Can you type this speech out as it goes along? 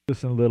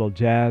Listen a little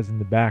jazz in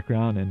the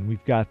background, and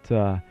we've got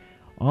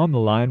on the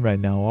line right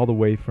now, all the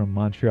way from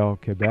Montreal,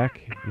 Quebec.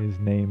 His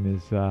name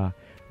is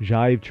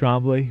Jean-Yves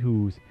Tremblay,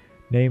 whose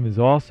name is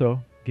also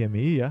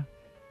Gemilla,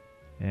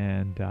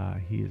 and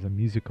he is a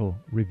musical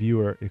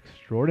reviewer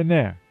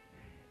extraordinaire.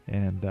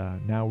 And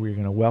now we're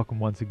going to welcome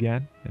once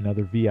again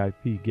another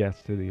VIP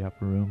guest to the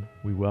upper room.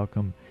 We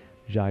welcome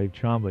Jean-Yves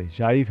Tremblay.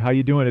 Jean-Yves, how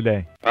you doing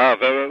today?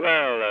 Very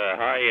well.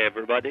 Hi,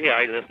 everybody.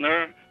 Hi,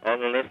 listener, all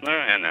the listener,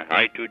 and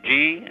hi to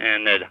G,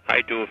 and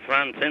hi to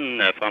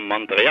Francine from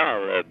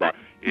Montreal. But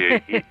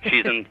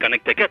she's in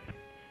Connecticut.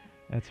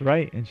 That's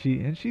right, and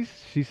she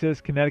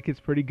says Connecticut's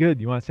pretty good.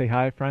 You want to say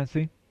hi,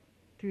 Francine?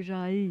 To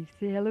Jean-Yves.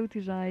 Say hello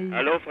to Jean-Yves.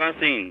 Hello,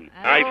 Francine.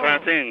 Hello. Hi,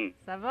 Francine.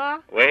 Ça va?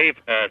 Oui,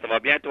 ça va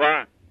bien,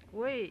 toi?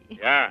 Oui.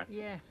 Yeah.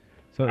 Yeah.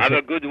 Have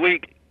a good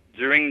week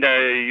during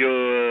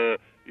your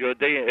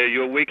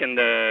week in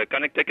the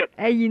Connecticut.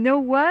 Hey, you know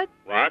what?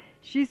 What?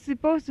 She's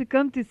supposed to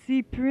come to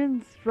see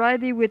Prince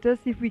Friday with us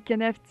if we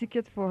can have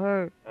tickets for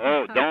her.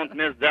 Oh, don't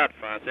miss that,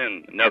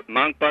 Francine. Ne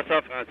manque pas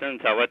ça, Francine.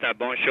 Ça va être un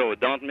bon show.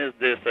 Don't miss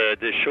this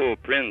show,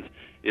 Prince.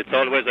 It's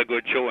always a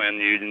good show, and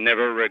you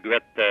never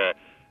regret to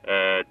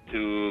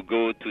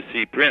go to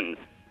see Prince.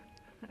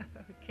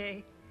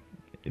 Okay.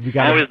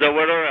 How is the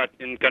weather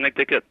in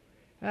Connecticut?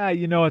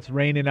 You know, it's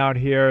raining out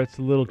here. It's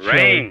a little chilly.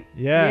 Rain?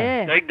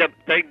 Yeah.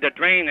 Take the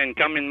train and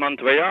come in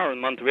Montreal.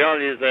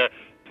 Montreal is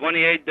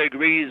 28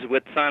 degrees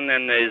with sun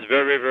and is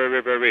very,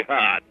 very, very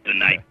hot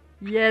tonight.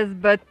 Yes,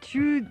 but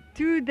two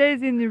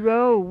days in a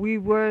row,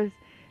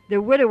 the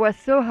weather was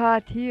so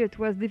hot here, it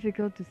was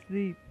difficult to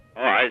sleep.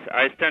 Oh,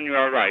 I stand you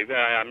all right.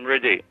 I'm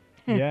ready.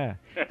 Yeah.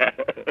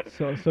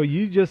 So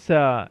you just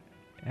have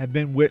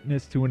been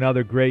witness to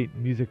another great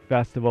music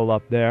festival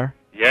up there.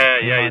 Yeah,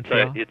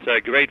 Montreal. it's a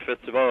great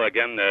festival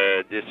again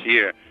this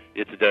year.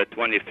 It's the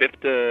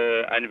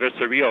 25th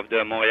anniversary of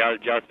the Montreal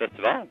Jazz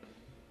Festival.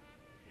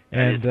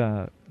 And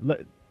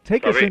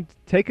take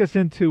us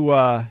into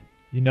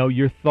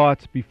your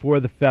thoughts before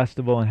the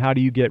festival, and how do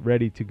you get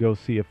ready to go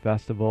see a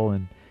festival,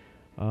 and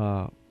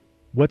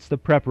what's the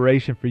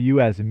preparation for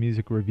you as a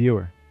music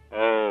reviewer?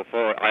 Oh,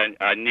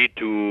 I need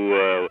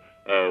to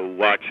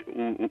watch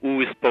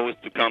who is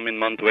supposed to come in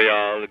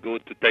Montreal, go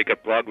to take a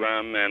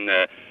program,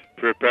 and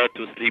prepare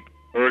to sleep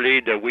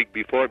early the week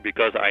before,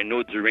 because I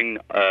know during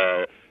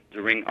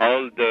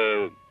all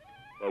the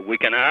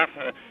week and a half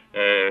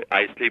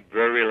I sleep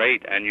very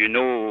late, and you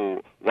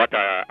know what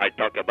I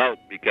talk about,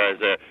 because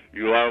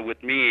you are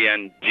with me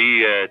and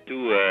G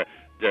too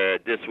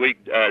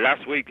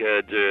last week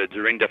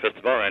during the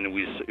festival, and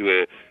we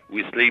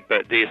sleep.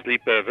 They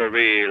sleep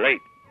very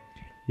late.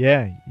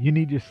 Yeah, you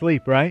need your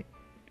sleep, right?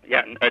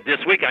 Yeah,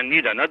 this week I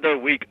need another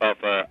week of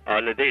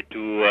holiday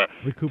to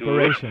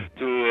recuperation.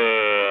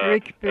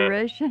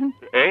 Recuperation?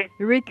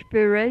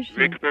 Recuperation.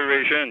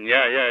 Recuperation.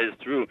 Yeah, it's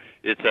true.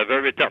 It's a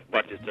very tough,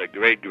 but it's a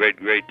great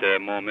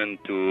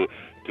moment to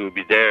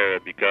be there,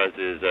 because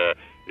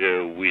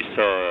we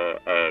saw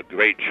a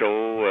great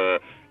show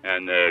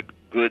and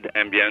good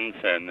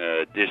ambience, and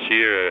this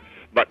year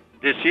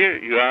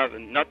you have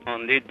not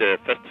only the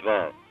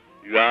festival,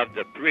 you have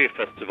the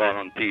pre-festival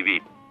on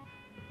TV.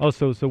 Oh,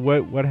 so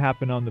what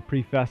happened on the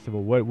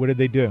pre-festival? What did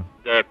they do?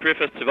 The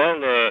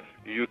pre-festival,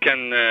 you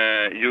can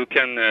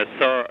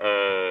saw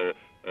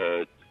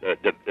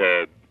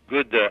the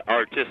good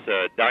artist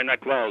Dinah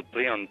Quall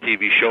play on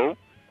TV show.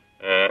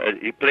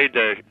 He played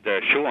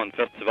the show on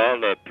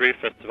festival,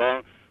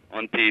 pre-festival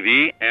on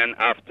TV, and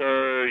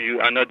after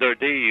another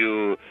day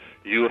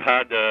you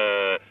had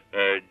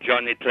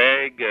Johnny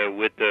Clegg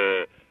with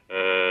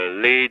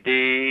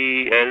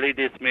Lady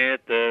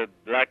Smith,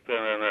 Black.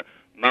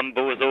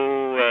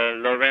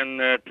 Mambozo, Lauren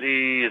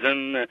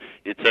Pleason.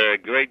 It's a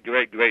great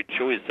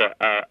show. It's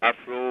a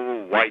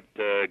Afro-white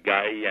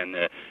guy, and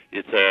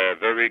it's a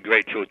very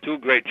great show. Two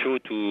great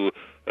shows to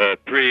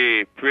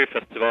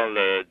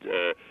pre-festival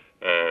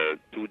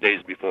 2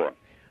 days before.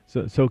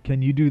 So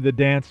can you do the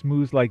dance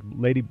moves like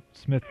Lady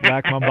Smith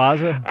Black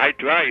Mambaza? I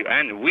try,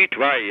 and we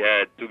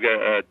try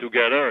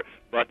together,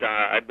 but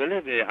I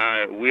believe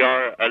we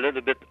are a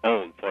little bit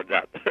old for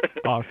that.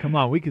 Oh, come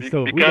on, we can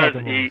still. Because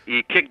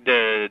he kicked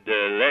the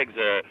legs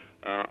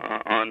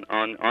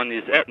on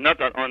his head,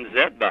 not on his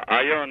head, but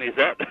higher on his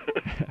head.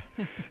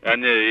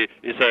 And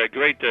he's a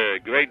great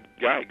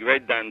guy,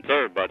 great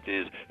dancer, but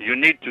you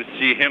need to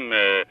see him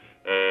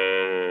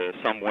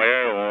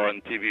somewhere or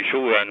on TV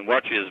show and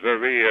watch. His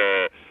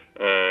very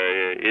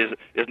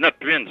is not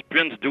Prince.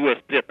 Prince do a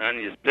split, and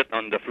he split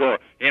on the floor.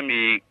 Him,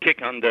 he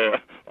kick on the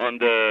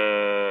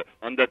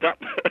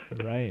top.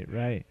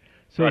 Right.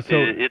 So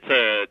it's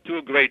a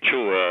two great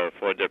show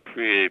for the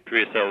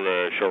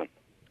pre-sale show.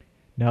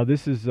 Now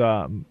this is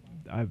I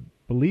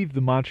believe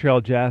the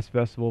Montreal Jazz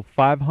Festival.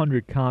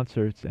 500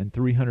 concerts, and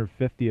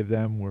 350 of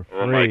them were free.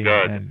 Oh my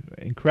God! And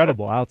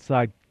incredible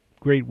outside,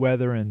 great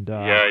weather, and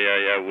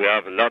yeah. We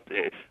have a lot.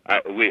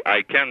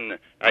 I can't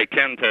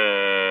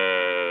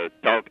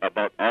talk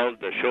about all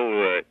the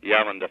show you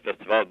have on the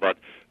festival, but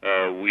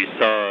we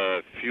saw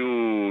a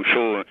few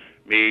shows.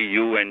 Me,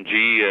 you, and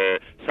G.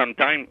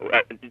 Sometime,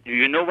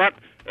 you know what?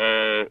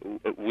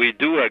 we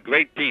do a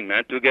great team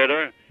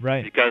together.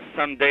 Right. Because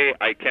someday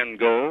I can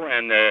go,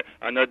 and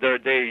another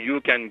day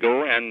you can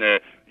go, and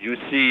you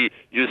see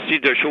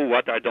the show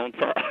what I don't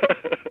saw.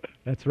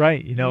 That's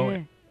right. You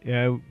know,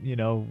 Yeah.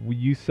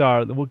 you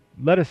saw. Well,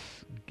 let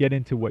us get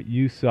into what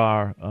you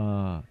saw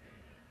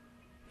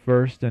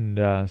first,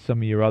 and some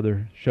of your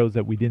other shows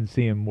that we didn't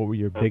see, and what were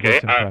your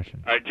biggest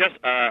impressions?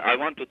 I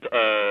want to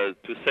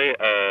say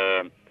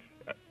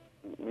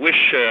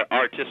which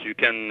artists you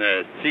can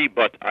see,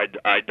 but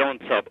I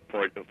don't saw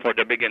for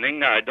the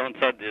beginning. I don't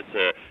saw this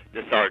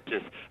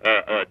artist,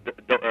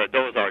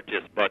 those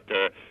artists, but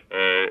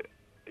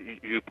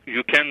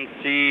you can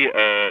see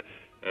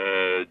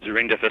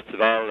during the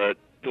festival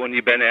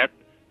Tony Bennett,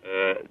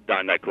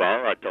 Diana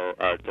Krall.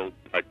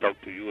 I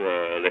talked to you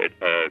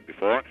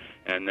before,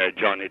 and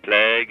Johnny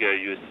Clegg.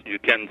 You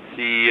can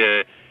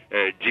see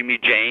Jimmy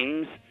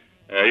James.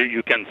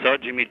 You can saw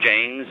Jimmy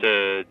James,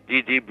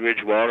 Dee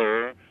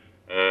Bridgewater,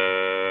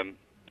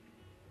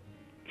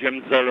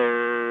 Jim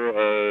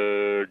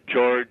Zeller,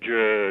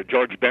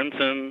 George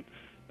Benson.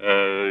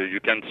 You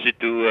can see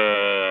too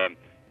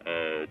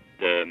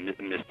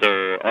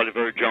Mr.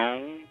 Oliver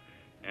Jones,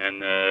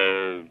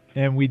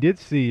 and we did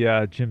see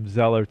Jim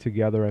Zeller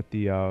together at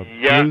the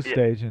Blue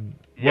Stage, and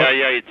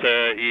it's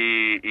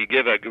he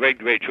gave a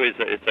great show.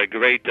 It's a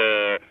great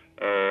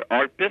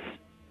art piece.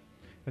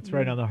 That's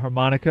right, on the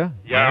harmonica.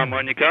 Yeah,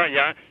 harmonica.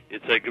 Yeah,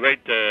 it's a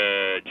great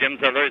Jim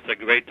Zeller. It's a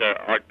great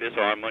art piece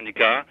or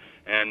harmonica,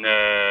 and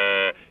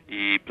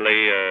he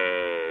play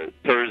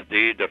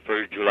Thursday, the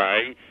 1st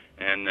July,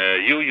 and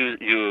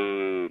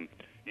you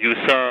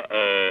saw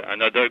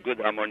another good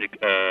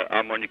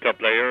harmonica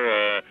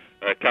player,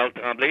 Carl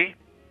Tremblay.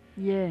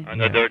 Yeah.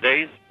 Another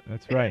days.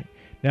 That's right.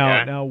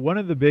 Now, one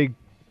of the big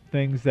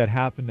things that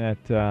happened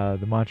at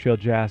the Montreal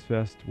Jazz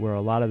Fest were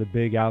a lot of the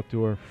big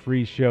outdoor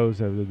free shows,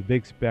 the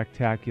big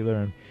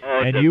spectacular,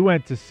 and you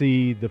went to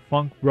see the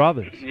Funk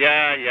Brothers.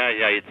 Yeah.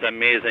 It's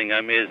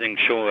amazing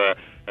show.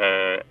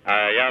 I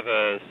have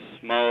a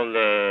small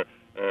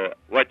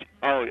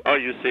how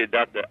you say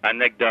that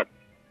anecdote.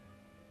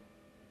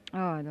 Oh,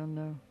 I don't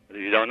know.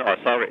 You don't know? Oh,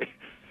 sorry.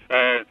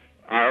 I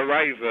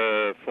arrived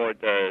for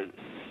the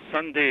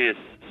Sunday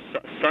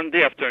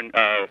afternoon.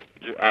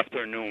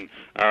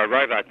 I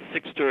arrived at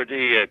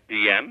 6:30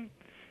 p.m.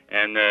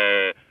 and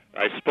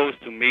I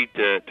supposed to meet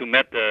a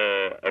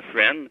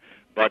friend.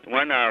 But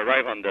when I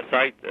arrived on the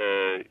site,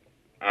 I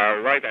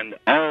arrived and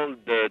all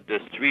the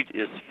street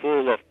is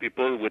full of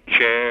people with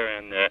chair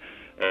and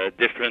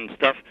different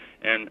stuff.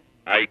 And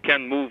I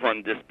can't move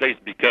on this place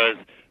because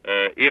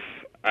if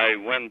I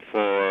went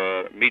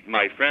for meet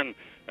my friend,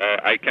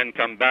 I can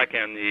come back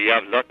and you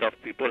have a lot of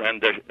people.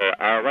 And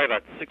I arrived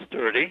at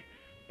 6:30,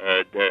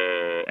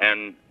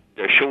 and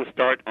the show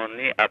start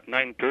only at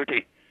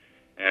 9:30,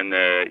 and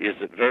it's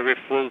very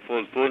full of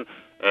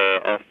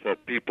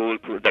people.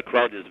 The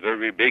crowd is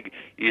very big.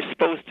 He's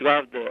supposed to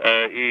have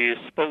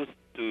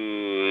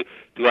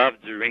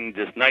have during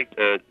this night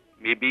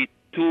maybe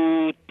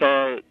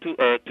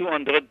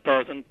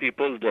 200,000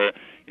 people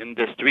in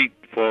the street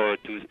for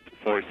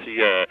see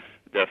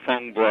the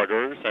Funk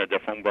Brothers. The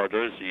Funk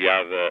Brothers. You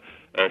have a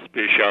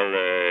special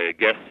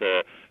guest,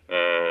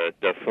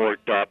 the Four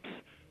Tops,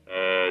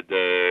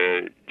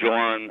 the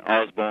Joan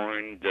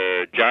Osborne,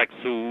 the Jack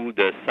Sue,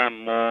 the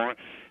Sam Moore,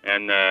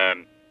 and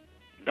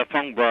the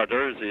Funk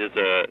Brothers is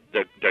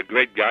the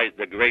great guys,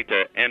 the great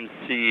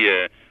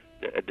MC,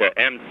 the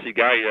MC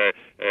guy,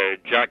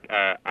 Jack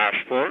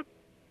Ashford.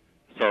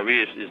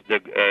 Sorry, is the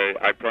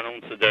I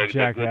pronounce the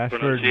Jack good Ashford.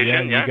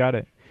 pronunciation. Yeah, you got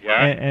it.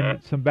 Yeah.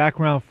 And some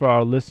background for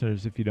our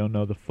listeners, if you don't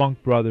know, the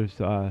Funk Brothers,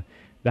 the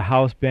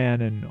house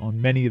band, and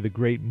on many of the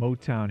great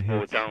Motown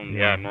hits.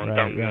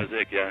 Motown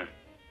music, yeah.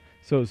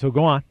 So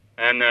go on.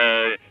 And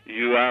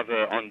you have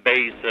on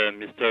bass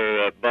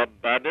Mr. Bob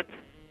Babbitt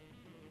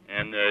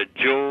and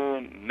Joe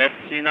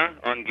Messina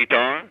on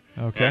guitar,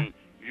 and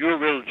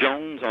Uriel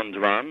Jones on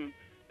drum,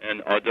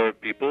 and other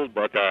people,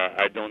 but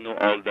I don't know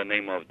all the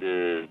name of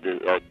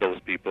of those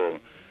people.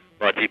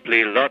 But he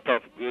play a lot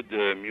of good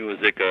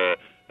music,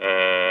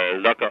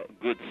 lot of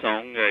good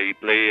song. He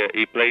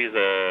plays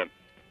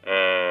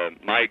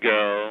My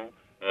Girl,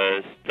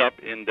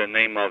 Stop in the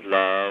Name of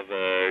Love,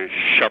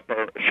 Shop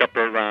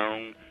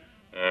Around,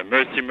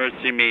 Mercy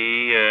Mercy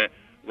Me,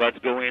 What's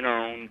Going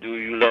On, Do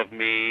You Love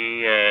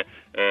Me,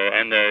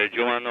 and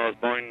Joan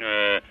Osborne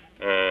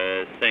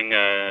sang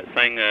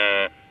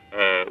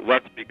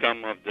What's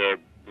Become of the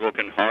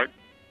Broken Heart.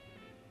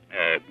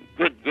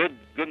 Good,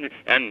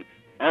 and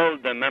all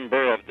the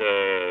member of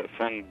the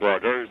Funk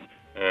Brothers,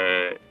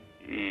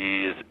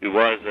 he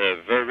was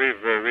very,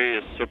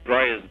 very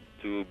surprised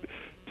to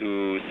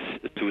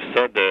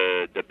saw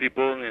the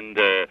people in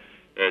to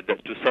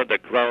saw the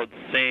crowd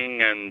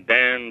sing and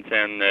dance,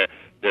 and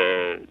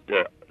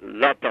the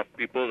lot of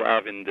people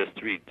have in the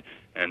street,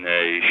 and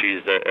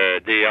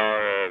they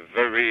are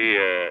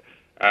very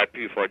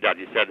happy for that.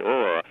 He said,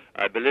 "Oh,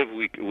 I believe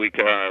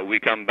we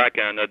come back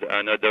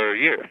another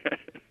year."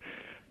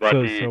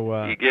 But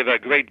he gave a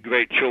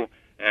great show,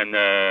 and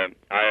the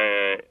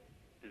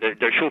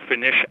show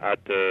finished at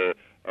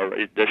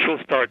the show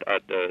started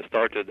at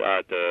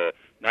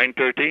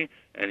 9:30,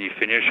 and he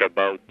finished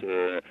about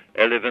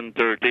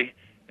 11:30.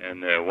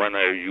 And when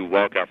you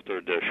walk after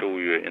the show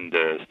in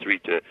the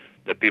street,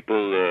 the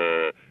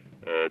people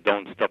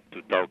don't stop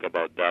to talk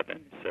about that. And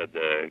he said,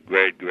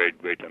 great,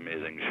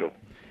 amazing show.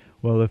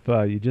 Well, if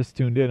you just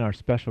tuned in, our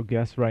special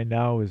guest right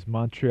now is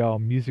Montreal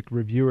music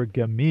reviewer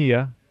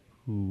Gamia,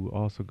 who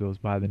also goes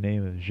by the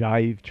name of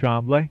Jean-Yves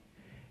Tremblay.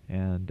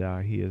 And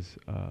he is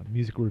a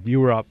music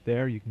reviewer up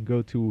there. You can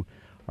go to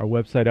our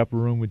website,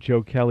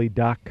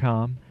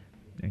 upperroomwithjoekelly.com,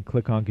 and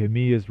click on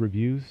Gamia's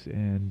reviews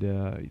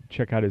and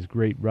check out his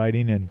great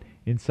writing and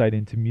insight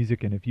into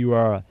music. And if you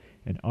are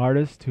an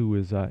artist who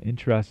is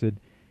interested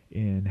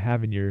in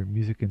having your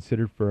music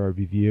considered for a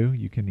review,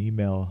 you can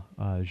email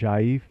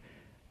Jean-Yves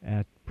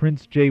at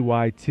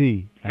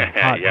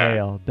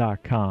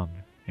princejyt@hotmail.com.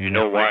 You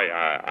know why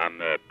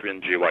I'm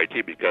Prince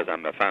JYT? Because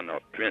I'm a fan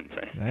of Prince.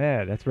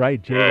 Yeah, that's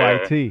right,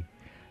 JYT.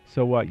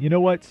 So, you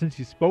know what? Since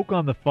you spoke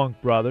on the Funk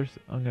Brothers,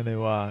 I'm going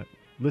to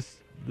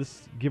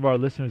give our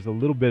listeners a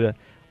little bit of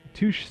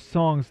two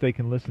songs they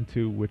can listen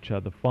to, which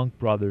the Funk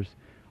Brothers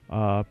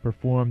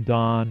performed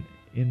on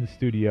in the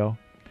studio.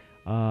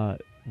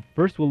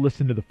 First, we'll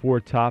listen to the Four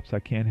Tops, I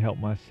Can't Help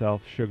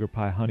Myself, Sugar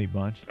Pie Honey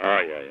Bunch. Oh,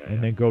 yeah.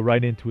 And then go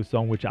right into a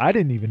song which I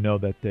didn't even know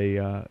that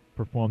they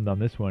performed on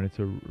this one. It's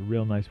a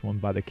real nice one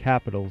by the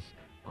Capitals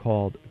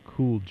called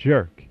Cool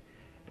Jerk.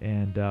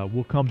 And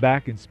we'll come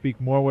back and speak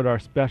more with our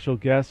special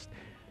guest,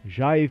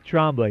 Jean-Yves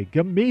Tremblay.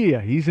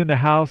 Gamia, he's in the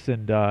house,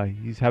 and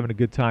he's having a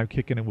good time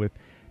kicking it with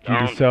G.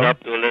 Don't Dassault. stop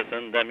to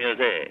listen to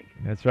music.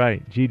 That's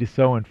right, G.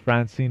 Dassault and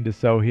Francine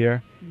Dassault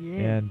here.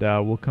 Yeah. And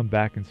we'll come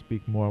back and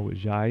speak more with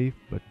Jean-Yves.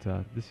 But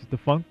this is the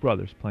Funk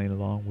Brothers playing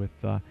along with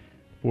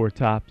Four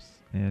Tops.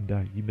 And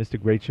you missed a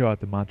great show at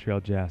the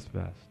Montreal Jazz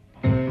Fest.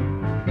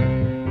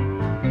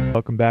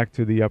 Welcome back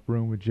to the Upper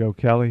Room with Joe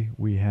Kelly.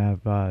 We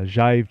have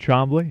Jean-Yves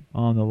Tremblay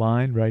on the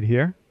line right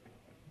here.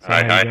 So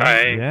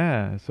Hi.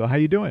 Yeah. So how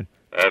you doing?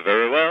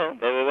 Very well.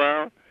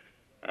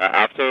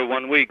 After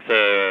 1 week,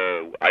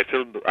 I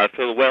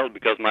feel well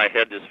because my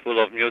head is full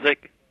of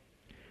music,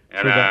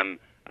 and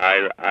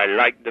I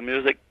like the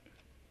music.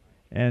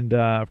 And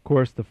of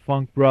course, the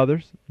Funk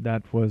Brothers.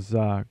 That was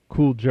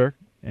Cool Jerk,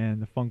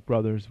 and the Funk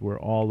Brothers were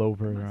all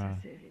over.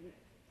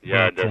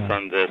 Yeah,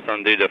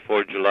 Sunday, the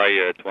 4th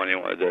July,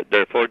 21.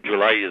 The 4th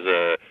July is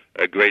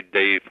a great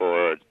day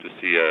to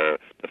see the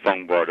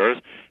Funk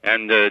Brothers.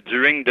 And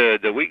during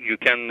the week, you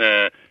can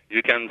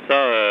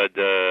saw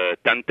the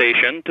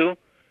Temptation too.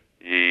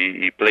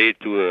 He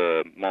played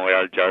to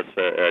Montreal Jazz.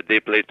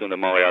 They played to the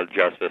Montreal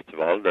Jazz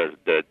Festival.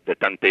 The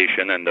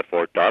Temptation and the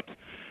Four Tops.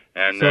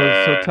 And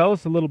so tell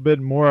us a little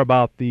bit more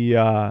about the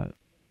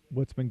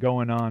what's been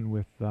going on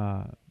with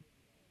the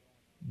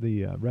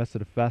rest of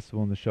the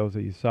festival and the shows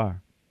that you saw.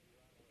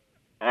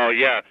 Oh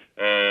yeah,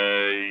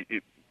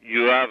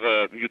 you have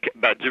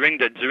but during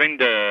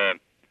the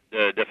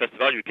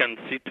festival you can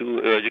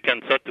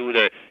saw to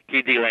the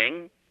Kiddy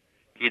Lang,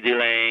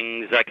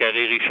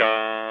 Zachary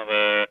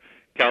Richard,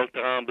 Carl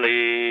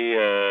Tremblay,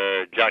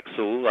 Jack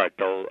Soul. I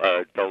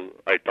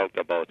talked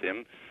about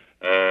him,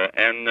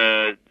 and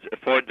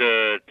for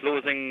the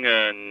closing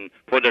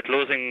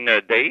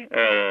day,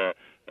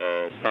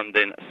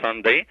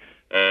 Sunday,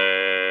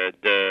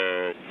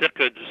 the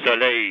Cirque du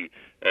Soleil.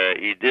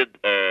 He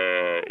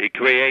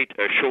created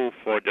a show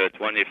for the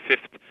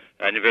 25th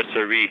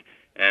anniversary,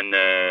 and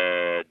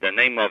the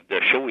name of the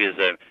show is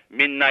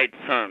Midnight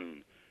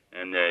Sun,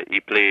 and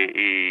he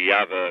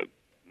have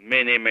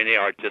many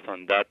artists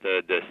on that,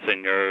 the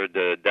singer,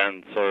 the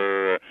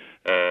dancer,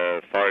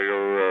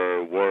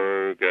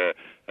 firework,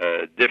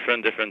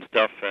 different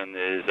stuff, and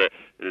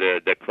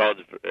the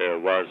crowd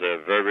was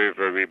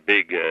very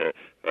big.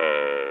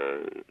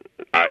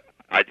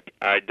 I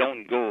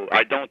don't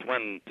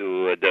went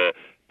to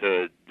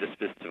this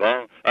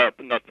festival,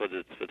 not for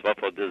this festival,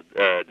 for this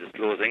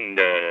closing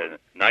the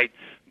night,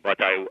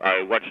 but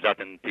I watched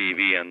that on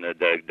TV, and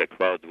the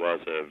crowd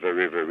was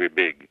very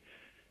big.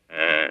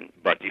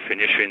 But he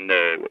finished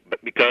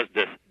because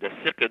the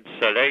Cirque du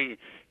Soleil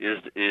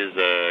is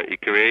he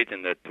created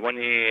in the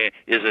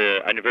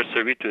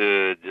anniversary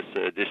to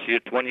this year,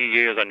 20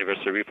 years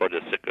anniversary for the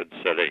Cirque du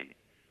Soleil.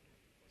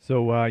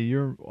 So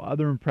your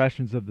other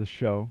impressions of the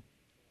show?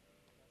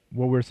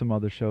 What were some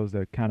other shows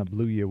that kind of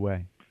blew you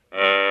away?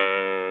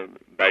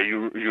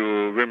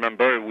 You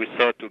remember we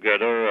saw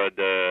together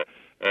the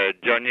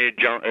Johnny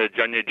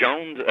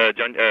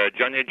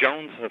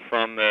Jones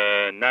from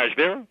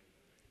Nashville.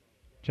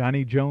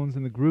 Johnny Jones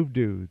and the Groove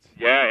Dudes.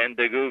 Yeah, and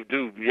the Groove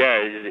Dudes.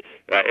 Yeah,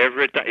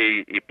 every time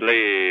he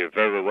play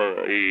very well.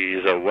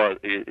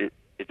 It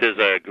is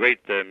a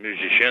great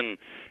musician,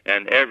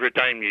 and every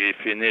time he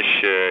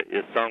finish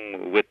his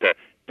song with the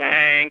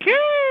 "Thank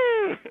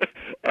you,"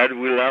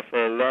 and we laugh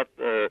a lot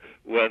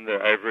when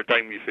every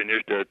time he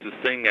finished to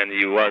sing, and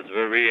he was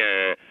very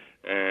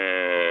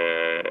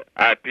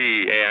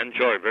happy and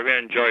very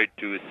enjoyed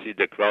to see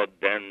the crowd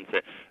dance.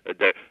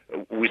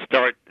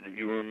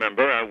 You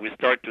remember, we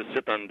start to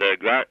sit in the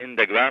grass,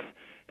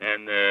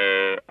 and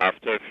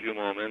after a few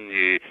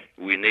moments,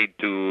 we need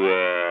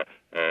to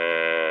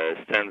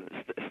stand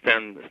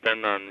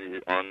on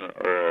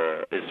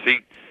his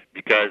feet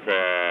because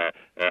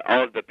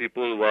all the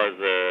people was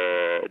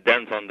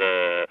dance on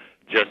the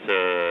just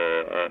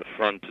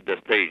front to the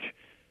stage,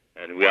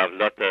 and we have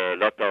lot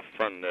of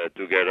fun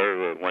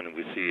together when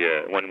we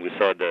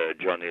saw the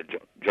Johnny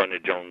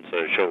Jones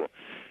show,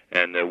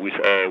 and we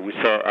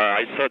saw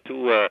I saw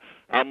two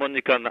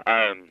harmonica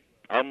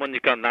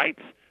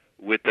nights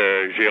with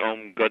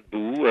Jérôme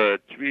Godbout,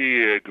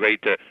 three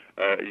great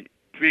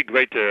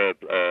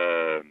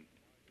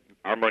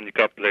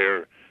harmonica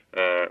player,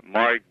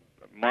 Mark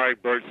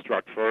Bird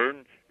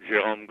Stratford,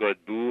 Jérôme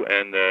Godbout,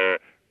 and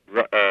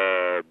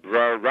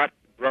Brarat,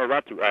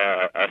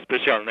 a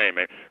special name,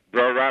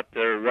 Brarat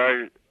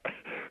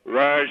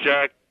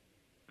Raja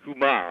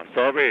Kumar.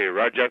 Sorry,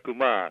 Raja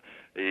Kumar.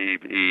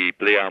 He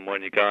play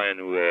harmonica,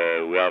 and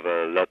we have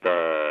a lot.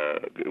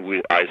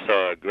 I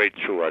saw a great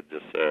show at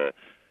this.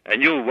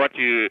 And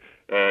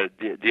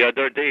the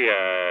other day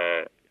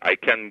I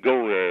can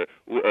go.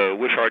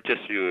 Which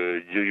artist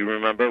do you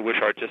remember?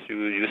 Which artist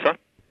you saw?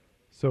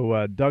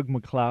 So Doug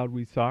McLeod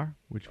we saw,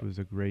 which was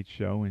a great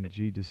show, and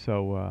G.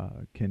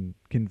 Dussault can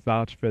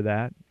vouch for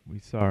that. We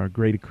saw a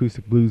great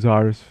acoustic blues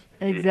artist.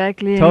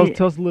 Exactly. Tell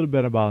us a little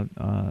bit about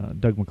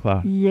Doug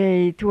McLeod.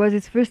 Yeah, it was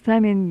his first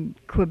time in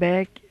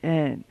Quebec,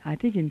 and I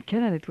think in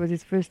Canada it was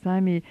his first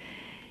time.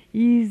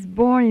 He's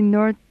born in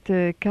North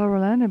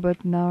Carolina,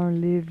 but now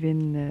live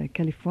in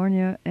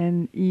California,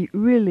 and he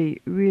really,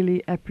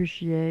 really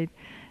appreciate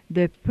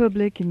the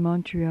public in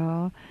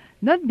Montreal.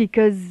 Not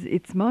because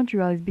it's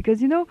Montreal, it's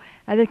because,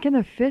 at a kind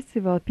of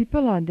festival,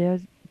 people are there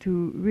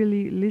to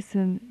really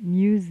listen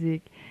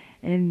music,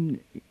 and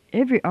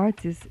every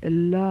artist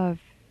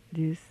love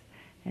this,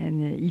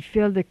 and he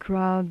felt the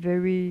crowd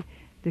very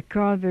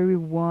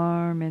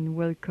warm and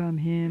welcome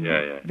him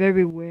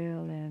very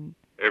well. And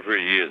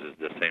every year is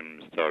the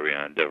same story,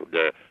 and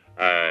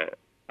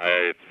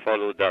I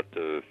followed that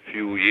a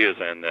few years,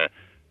 and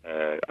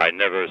I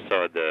never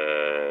saw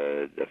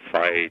the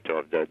fight,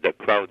 or the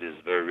crowd is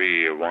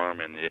very warm,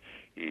 and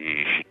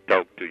he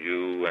talk to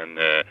you, and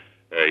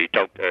they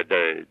talk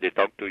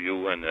to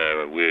you, and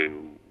we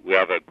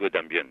have a good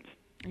ambience.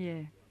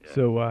 Yeah.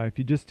 So if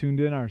you just tuned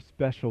in, our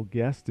special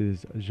guest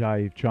is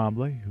Jean-Yves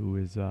Tremblay, who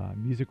is a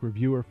music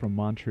reviewer from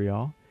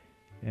Montreal,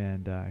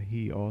 and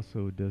he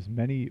also does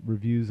many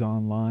reviews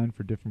online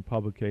for different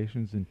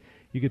publications, and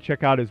you can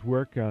check out his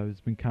work.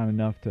 He's been kind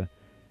enough to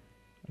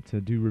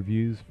do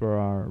reviews for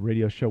our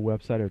radio show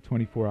website, our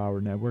 24-hour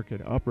network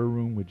at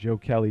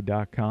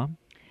upperroomwithjoekelly.com.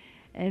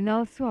 And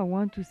also I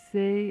want to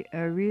say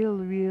a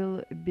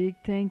real big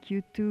thank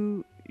you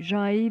to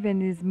Jean-Yves and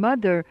his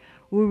mother,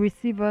 who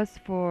received us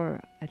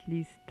for at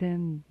least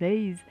 10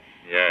 days.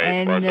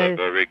 Yeah, it was a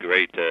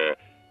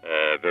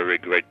very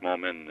great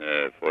moment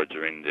for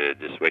during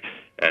this week,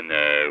 and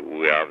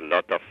we have a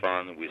lot of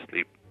fun. We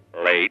sleep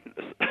late.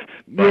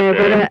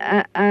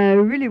 But I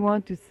really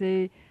want to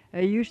say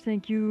a huge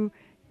thank you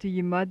to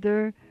your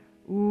mother,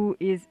 who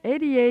is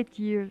 88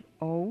 years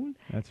old.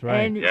 That's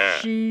right. And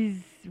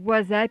she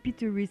was happy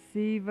to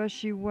receive us.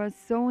 She was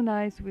so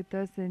nice with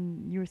us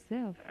and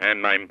yourself.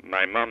 And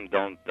my mom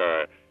don't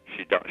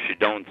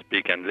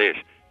speak English.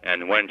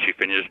 And when she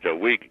finished the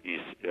week,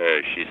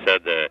 she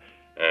said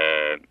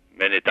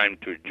many times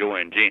to Joe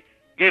and Jean,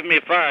 "Give me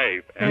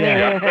 5."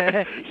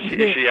 And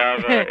she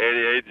has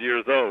 88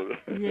 years old.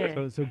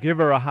 Yeah. So give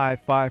her a high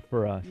five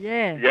for us.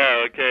 Yeah.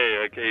 Yeah.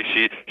 Okay.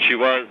 She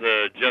was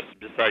just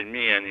beside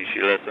me, and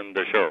she listened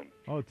to the show.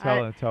 Oh,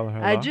 tell her hello.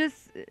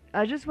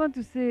 I just want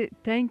to say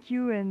thank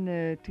you, and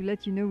to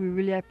let you know we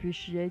really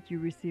appreciate you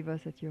receive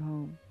us at your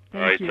home.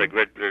 Thank you. It's a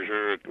great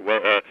pleasure.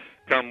 Well,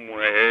 come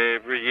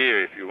every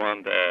year if you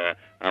want.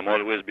 I'm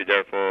always be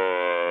there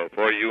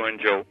for you and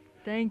Joe.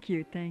 Thank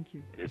you.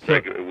 It's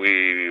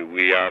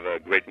we have a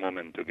great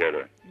moment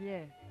together.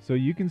 Yeah. So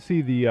you can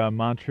see the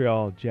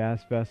Montreal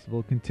Jazz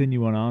Festival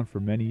continuing on for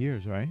many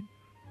years, right?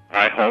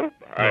 I hope.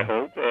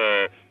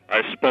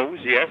 I suppose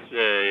yes.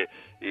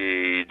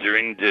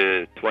 During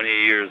the 20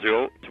 years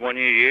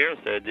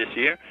this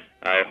year,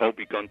 I hope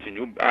it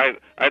continue. I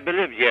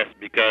believe yes,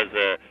 because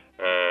the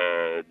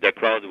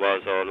crowd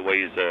was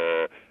always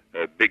a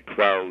big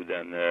crowd,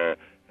 and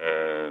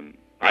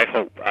I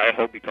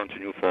hope it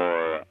continue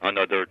for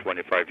another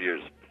 25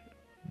 years.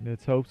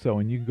 Let's hope so.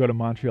 And you can go to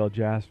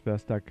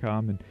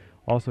MontrealJazzFest.com and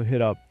also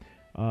hit up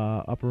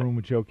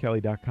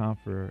upperroomwithjoekelly.com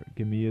for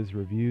give me his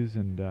reviews,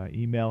 and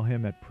email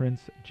him at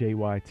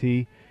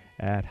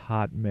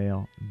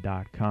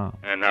princejyt@hotmail.com.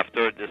 And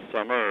after this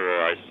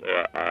summer,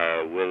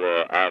 I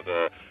will have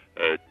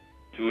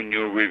 2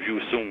 new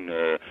reviews soon.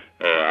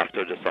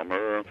 After the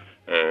summer,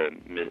 a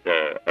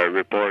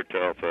report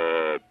of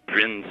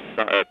Prince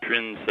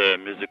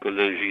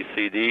musicology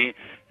CD,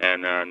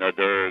 and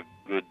another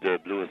good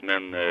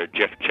bluesman,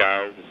 Jeff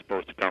Charles, is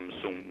supposed to come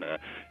soon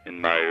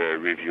in my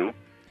review.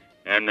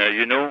 And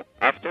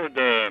after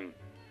the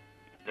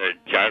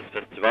Jazz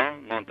Festival,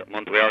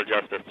 Montreal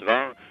Jazz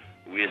Festival,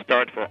 we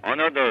start for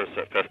another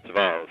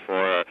festival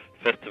for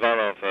festival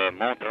of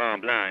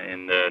Mont-Tremblant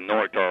in the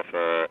north of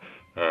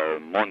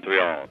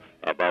Montreal,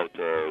 about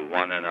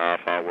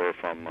 1.5 hours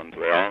from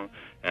Montreal.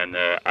 And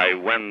I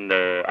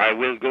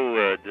will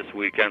go this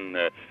weekend,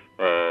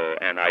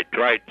 and I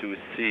tried to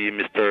see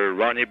Mr.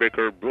 Ronnie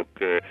Baker Brook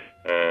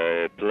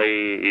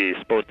play. He's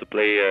supposed to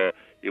play.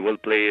 He will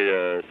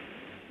play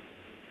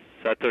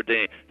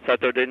Saturday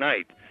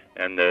night,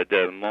 and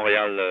the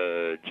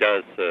Montreal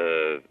Jazz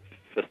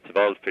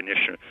Festival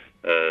finish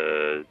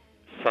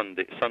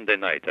Sunday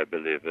night, I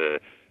believe.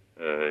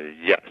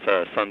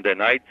 Sunday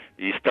night.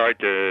 He start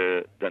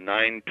the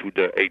 9th to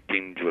the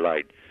 18th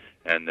July,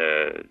 and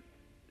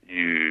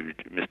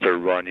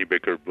Mr. Ronnie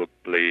Baker Brook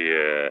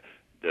play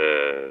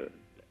the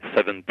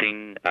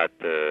 17 at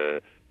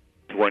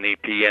 20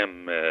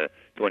 p.m.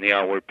 20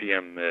 hour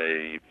p.m.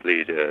 He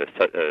played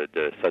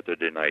the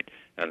Saturday night,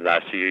 and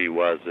last year he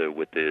was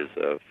with his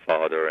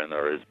father and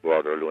his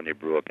brother Lonnie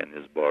Brook and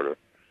his brother,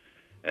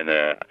 and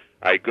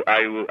I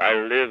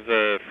live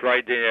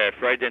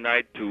Friday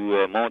night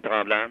to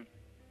Mont-Tremblant,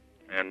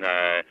 and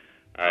I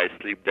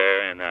sleep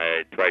there, and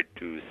I try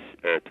to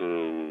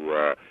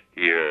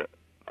hear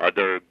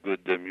other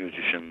good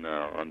musicians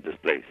on this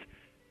place.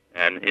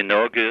 And in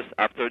August,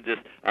 after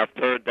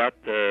that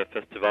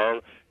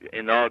festival,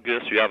 in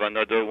August you have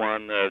another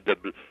one, the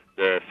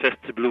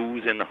Festi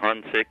Blues in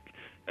Huntsic.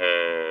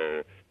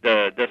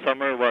 The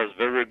summer was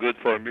very good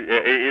for me.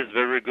 It is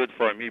very good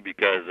for me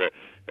because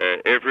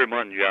every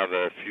month you have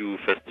a few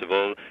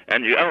festivals,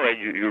 and you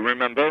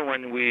remember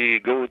when we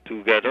go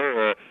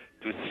together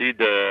to see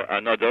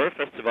another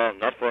festival,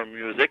 not for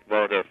music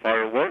but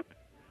firework.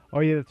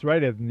 Oh yeah, that's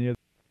right. Near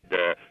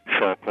the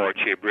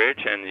Shawporche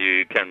Bridge, and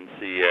you can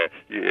see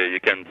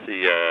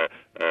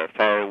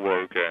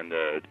firework and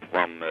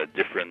from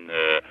different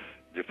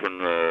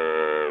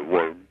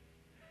world.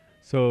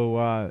 So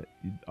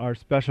our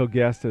special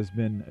guest has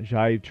been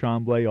Jean-Yves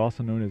Tremblay,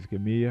 also known as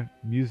Gamia,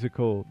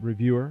 musical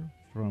reviewer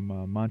from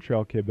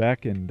Montreal,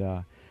 Quebec, and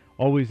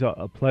always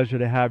a pleasure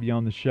to have you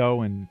on the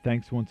show. And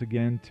thanks once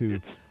again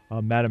to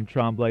Madame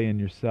Tremblay and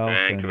yourself.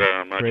 Thank you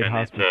very much. Great and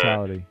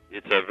hospitality.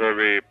 It's a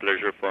very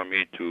pleasure for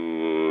me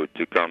to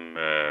come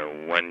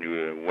when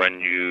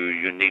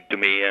you need to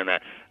me, and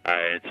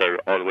it's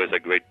always a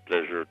great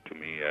pleasure to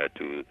me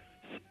to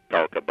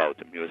talk about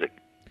the music.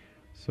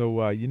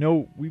 So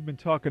we've been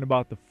talking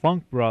about the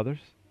Funk Brothers,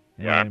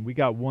 and we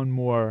got one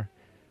more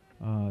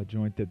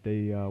joint that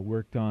they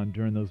worked on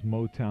during those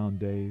Motown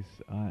days.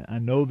 I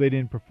know they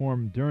didn't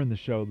perform during the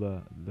show,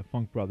 the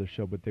Funk Brothers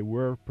show, but they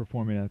were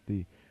performing at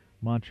the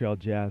Montreal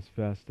Jazz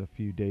Fest a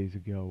few days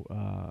ago.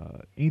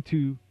 Ain't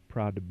Too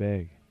Proud to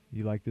Beg.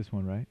 You like this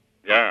one, right?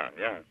 Yeah.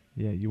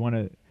 Yeah, you want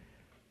to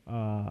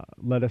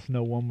let us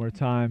know one more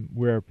time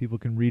where people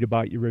can read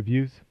about your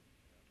reviews?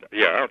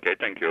 Yeah, okay,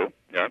 thank you.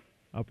 Yeah.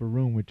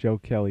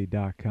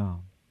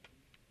 upperroomwithjoekelly.com.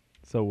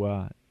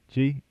 So,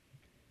 G?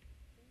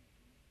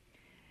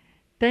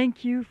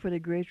 Thank you for the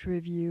great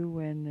review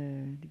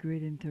and the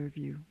great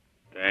interview.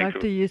 Thank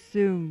Talk to you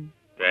soon.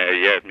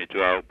 Yes, me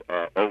too. I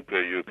hope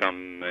you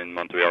come in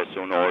Montreal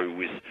soon, or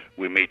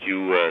we meet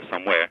you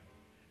somewhere.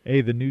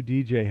 Hey, the new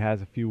DJ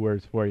has a few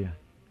words for you.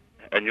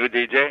 A new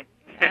DJ?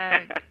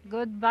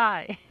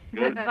 Goodbye.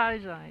 Goodbye,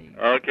 Jean.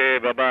 Okay,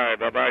 bye-bye.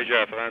 Bye-bye,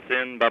 Jeff.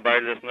 Francine. Bye-bye,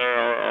 listener.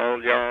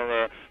 All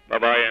y'all.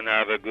 Bye-bye, and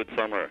have a good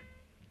summer.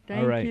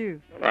 Thank right.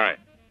 you. Bye.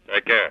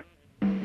 Take care.